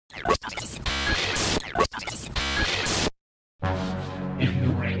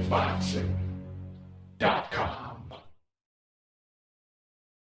InTheRingBoxing.com.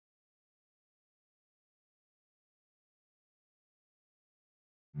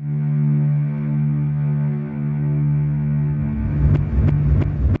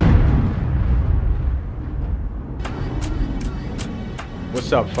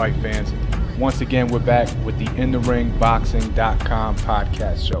 What's up, fight fans? Once again, we're back with the InTheRingBoxing.com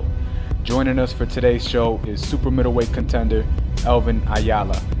podcast show. Joining us for today's show is super middleweight contender Elvin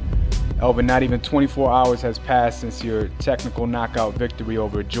Ayala. Elvin, not even 24 hours has passed since your technical knockout victory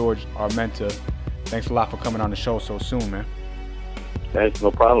over George Armenta. Thanks a lot for coming on the show so soon, man. Thanks,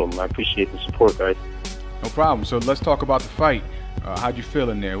 no problem. I appreciate the support, guys. No problem. So let's talk about the fight. How'd you feel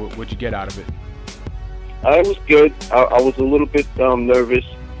in there? What'd you get out of it? It was good. I was a little bit nervous,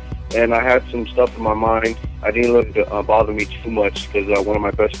 and I had some stuff in my mind. I didn't let it bother me too much because one of my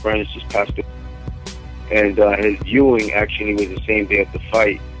best friends just passed away, and his viewing actually was the same day of the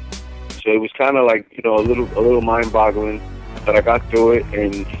fight. So it was kind of like, you know, a little mind-boggling, but I got through it.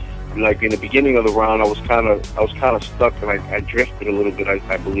 And like in the beginning of the round, I was kind of stuck, and I drifted a little bit,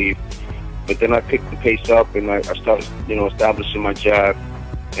 I believe. But then I picked the pace up, and I started, you know, establishing my jab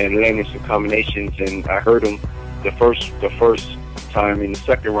and landing some combinations. And I hurt him the first time in the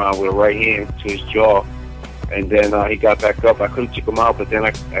second round with a right hand to his jaw. And then he got back up. I couldn't take him out, but then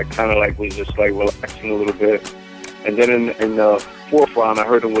I kind of like was just like relaxing a little bit. And then in the fourth round, I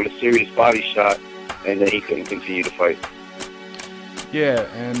hurt him with a serious body shot, and then he couldn't continue to fight. Yeah,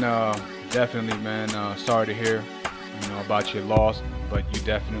 and definitely, man, sorry to hear, you know, about your loss, but you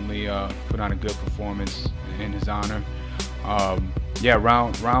definitely put on a good performance in his honor. Yeah,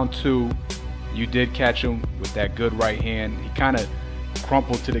 round two, you did catch him with that good right hand. He kind of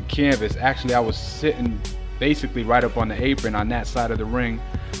crumpled to the canvas. Actually, I was sitting basically right up on the apron on that side of the ring.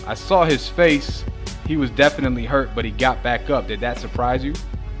 I saw his face. He was definitely hurt, but he got back up. Did that surprise you?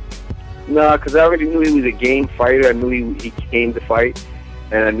 No, because I already knew he was a game fighter. I knew he came to fight,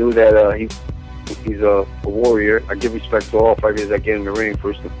 and I knew that he's a warrior. I give respect to all fighters that get in the ring,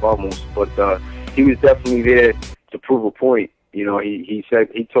 first and foremost. But he was definitely there to prove a point. You know, he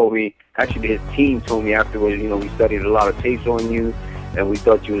told me, actually his team told me afterwards, you know, we studied a lot of tapes on you, and we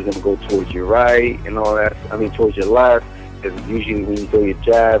thought you was going to go towards your right and all that. I mean, towards your left. Because usually when you throw your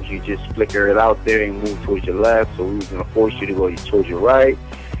jabs, you just flicker it out there and move towards your left. So we was going to force you to go towards your right.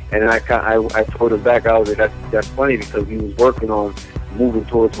 And then I told him back, I was like, that's funny, because we was working on moving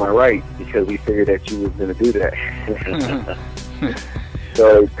towards my right because we figured that you was going to do that.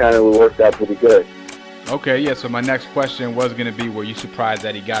 So it kind of worked out pretty good. Okay, yeah, so my next question was going to be, were you surprised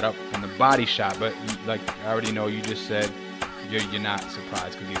that he got up in the body shot? But like I already know, you just said you're not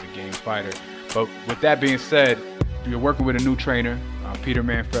surprised because he's a game fighter. But with that being said, you're working with a new trainer, Peter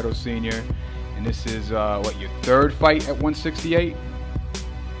Manfredo Sr., and this is, what, your third fight at 168?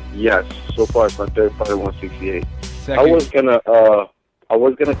 Yes, so far it's my third fight at 168. Second. I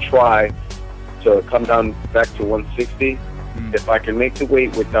was gonna try to come down back to 160. If I can make the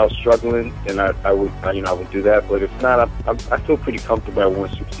weight without struggling, then I would do that. But if not, I feel pretty comfortable at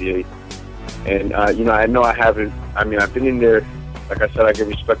 168. And you know, I know I haven't. I mean, I've been in there. Like I said, I give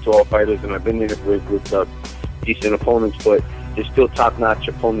respect to all fighters, and I've been in it with decent opponents, but there's still top-notch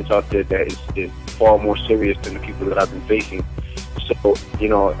opponents out there that is far more serious than the people that I've been facing. So, you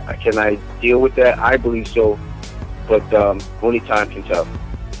know, can I deal with that? I believe so, but only time can tell.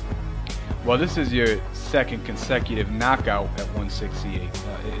 Well, this is your second consecutive knockout at 168.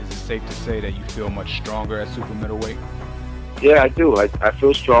 Is it safe to say that you feel much stronger at super middleweight? Yeah, I do. I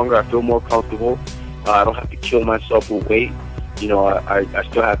feel stronger. I feel more comfortable. I don't have to kill myself with weight. You know, I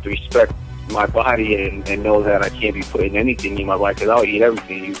still have to respect my body and know that I can't be putting anything in my body, because I'll eat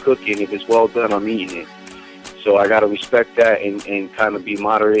everything. You cook it, if it's well done, I'm eating it. So I got to respect that and kind of be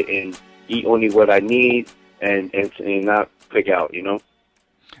moderate and eat only what I need and not pick out, you know?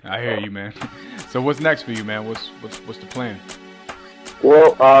 I hear you, man. So what's next for you, man? What's the plan?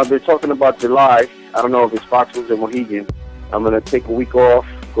 Well, they're talking about July. I don't know if it's Foxwoods or Mohegan. I'm going to take a week off,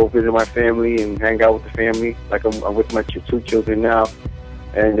 go visit my family and hang out with the family. Like I'm with my two children now.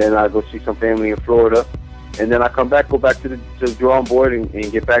 And then I go see some family in Florida, and then I come back, go back to the drawing board and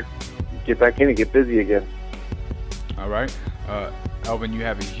get back in and get busy again. All right, Elvin, you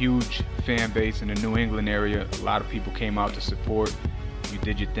have a huge fan base in the New England area. A lot of people came out to support. You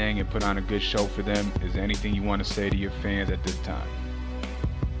did your thing and put on a good show for them. Is there anything you want to say to your fans at this time?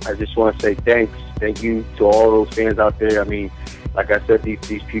 I just want to say thanks. Thank you to all those fans out there. I mean, like I said,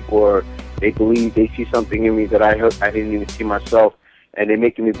 these people they believe, they see something in me that I didn't even see myself. And they're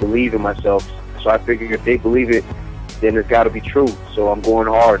making me believe in myself. So I figure if they believe it, then it's got to be true. So I'm going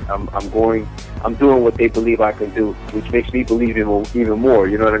hard. I'm doing what they believe I can do, which makes me believe even more.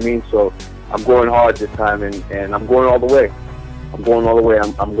 You know what I mean? So I'm going hard this time, and I'm going all the way. I'm going all the way. I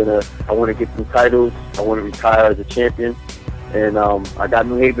want to get some titles. I want to retire as a champion, and I got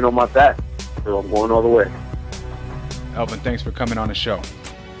New Haven on my back, so I'm going all the way. Elvin, thanks for coming on the show.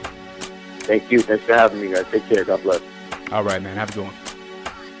 Thank you. Thanks for having me, guys. Take care. God bless. All right, man. Have a good one.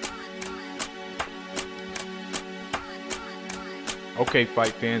 Okay,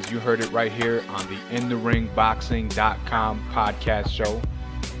 fight fans, you heard it right here on the InTheRingBoxing.com podcast show.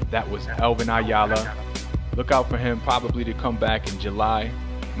 That was Elvin Ayala. Look out for him probably to come back in July.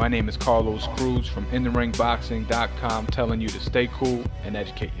 My name is Carlos Cruz from InTheRingBoxing.com, telling you to stay cool and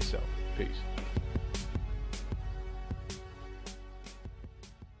educate yourself. Peace.